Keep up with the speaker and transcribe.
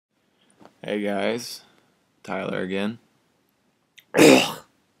Hey guys, Tyler again. Sorry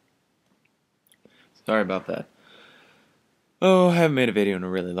about that. Oh, I haven't made a video in a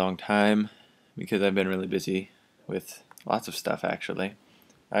really long time because I've been really busy with lots of stuff actually.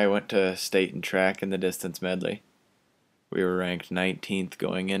 I went to state and track in the distance medley. We were ranked 19th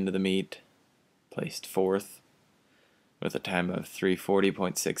going into the meet, placed 4th with a time of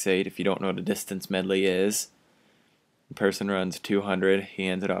 3:40.68. If you don't know what a distance medley is, a person runs 200, he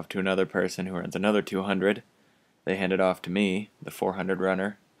hands it off to another person who runs another 200. They hand it off to me, the 400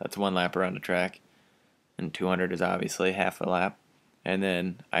 runner. That's one lap around the track. And 200 is obviously half a lap. And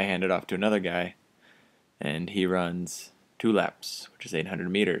then I hand it off to another guy, and he runs 2 laps, which is 800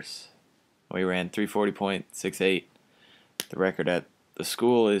 meters. We ran 3:40.68. The record at the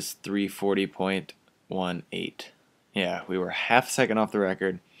school is 3:40.18. Yeah, we were half a second off the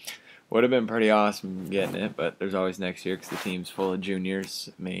record. Would have been pretty awesome getting it, but there's always next year because the team's full of juniors.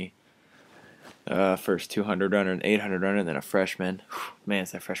 Me, first 200 runner and 800 runner, and then a freshman. Man,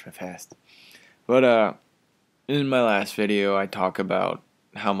 is that freshman fast. But in my last video, I talk about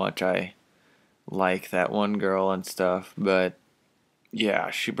how much I like that one girl and stuff, but yeah,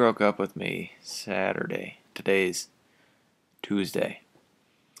 she broke up with me Saturday. Today's Tuesday.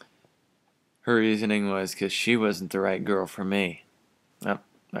 Her reasoning was because she wasn't the right girl for me.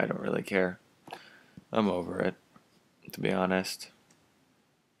 I don't really care. I'm over it, to be honest.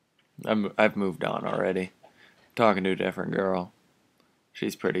 I've moved on already. I'm talking to a different girl.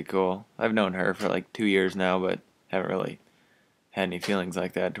 She's pretty cool. I've known her for like 2 years now, but haven't really had any feelings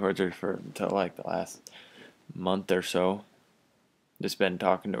like that towards her until like the last month or so. Just been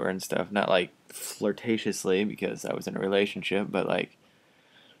talking to her and stuff. Not like flirtatiously because I was in a relationship, but like,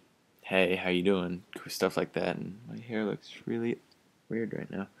 hey, how you doing? Stuff like that. And my hair looks really weird right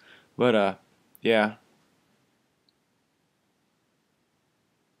now. But yeah.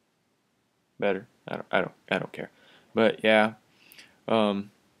 Better. I don't care. But yeah. So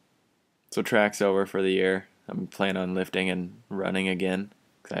track's over for the year. I'm planning on lifting and running again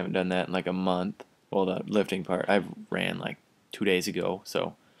because I haven't done that in like a month. Well, the lifting part I ran like 2 days ago.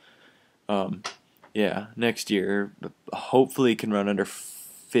 So, yeah, next year hopefully can run under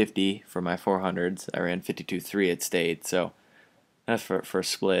 50 for my 400s. I ran 52.3 at state, so that's for a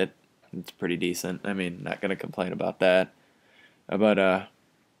split. It's pretty decent. I mean, not gonna complain about that. But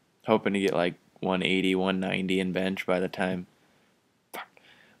hoping to get like 180, 190 in bench by the time.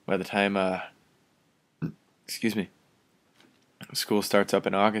 Excuse me, school starts up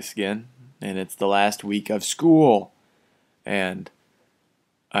in August again, and it's the last week of school, and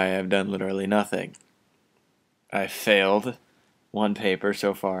I have done literally nothing. I failed one paper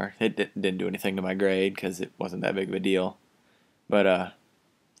so far. It didn't do anything to my grade because it wasn't that big of a deal. But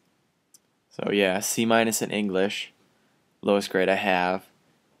so yeah, C minus in English, lowest grade I have.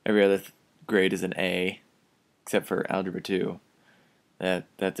 Every other grade is an A, except for Algebra 2.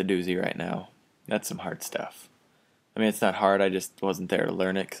 That's a doozy right now. That's some hard stuff. I mean, it's not hard. I just wasn't there to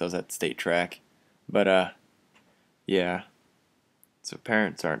learn it because I was at state track. But yeah. So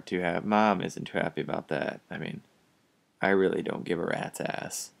parents aren't too happy. Mom isn't too happy about that. I mean, I really don't give a rat's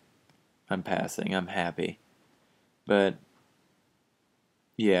ass. I'm passing. I'm happy. But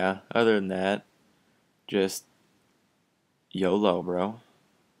yeah, other than that, just YOLO, bro.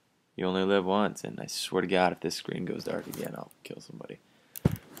 You only live once, and I swear to God, if this screen goes dark again, I'll kill somebody.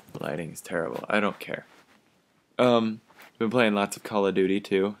 The lighting is terrible. I don't care. Been playing lots of Call of Duty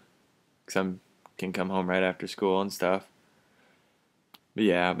too, because I can come home right after school and stuff. But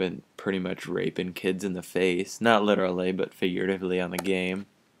yeah, I've been pretty much raping kids in the face, not literally, but figuratively on the game.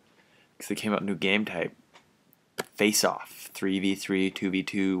 Because they came out new game type, Face Off, 3v3,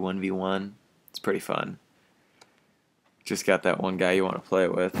 2v2, 1v1. It's pretty fun. Just got that one guy you want to play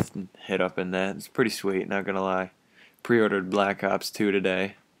with, and hit up in that. It's pretty sweet, not gonna lie. Pre-ordered Black Ops 2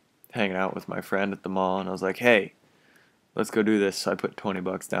 today, hanging out with my friend at the mall, and I was like, hey, let's go do this. So I put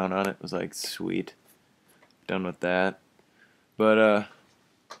 $20 down on it. It was like, sweet. Done with that. But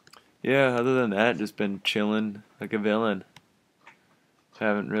yeah, other than that, just been chilling like a villain.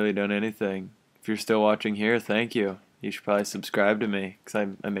 Haven't really done anything. If you're still watching here, thank you. You should probably subscribe to me,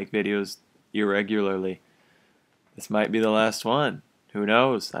 because I make videos irregularly. This might be the last one. Who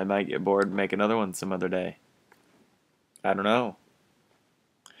knows? I might get bored and make another one some other day. I don't know.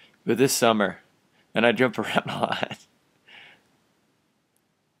 But this summer, and I jump around a lot.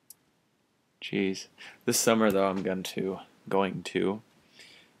 Jeez. This summer, though, I'm going to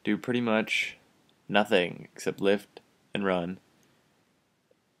do pretty much nothing except lift and run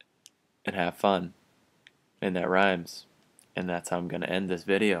and have fun. And that rhymes. And that's how I'm going to end this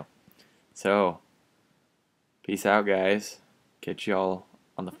video. So, peace out, guys. Catch y'all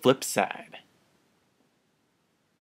on the flip side.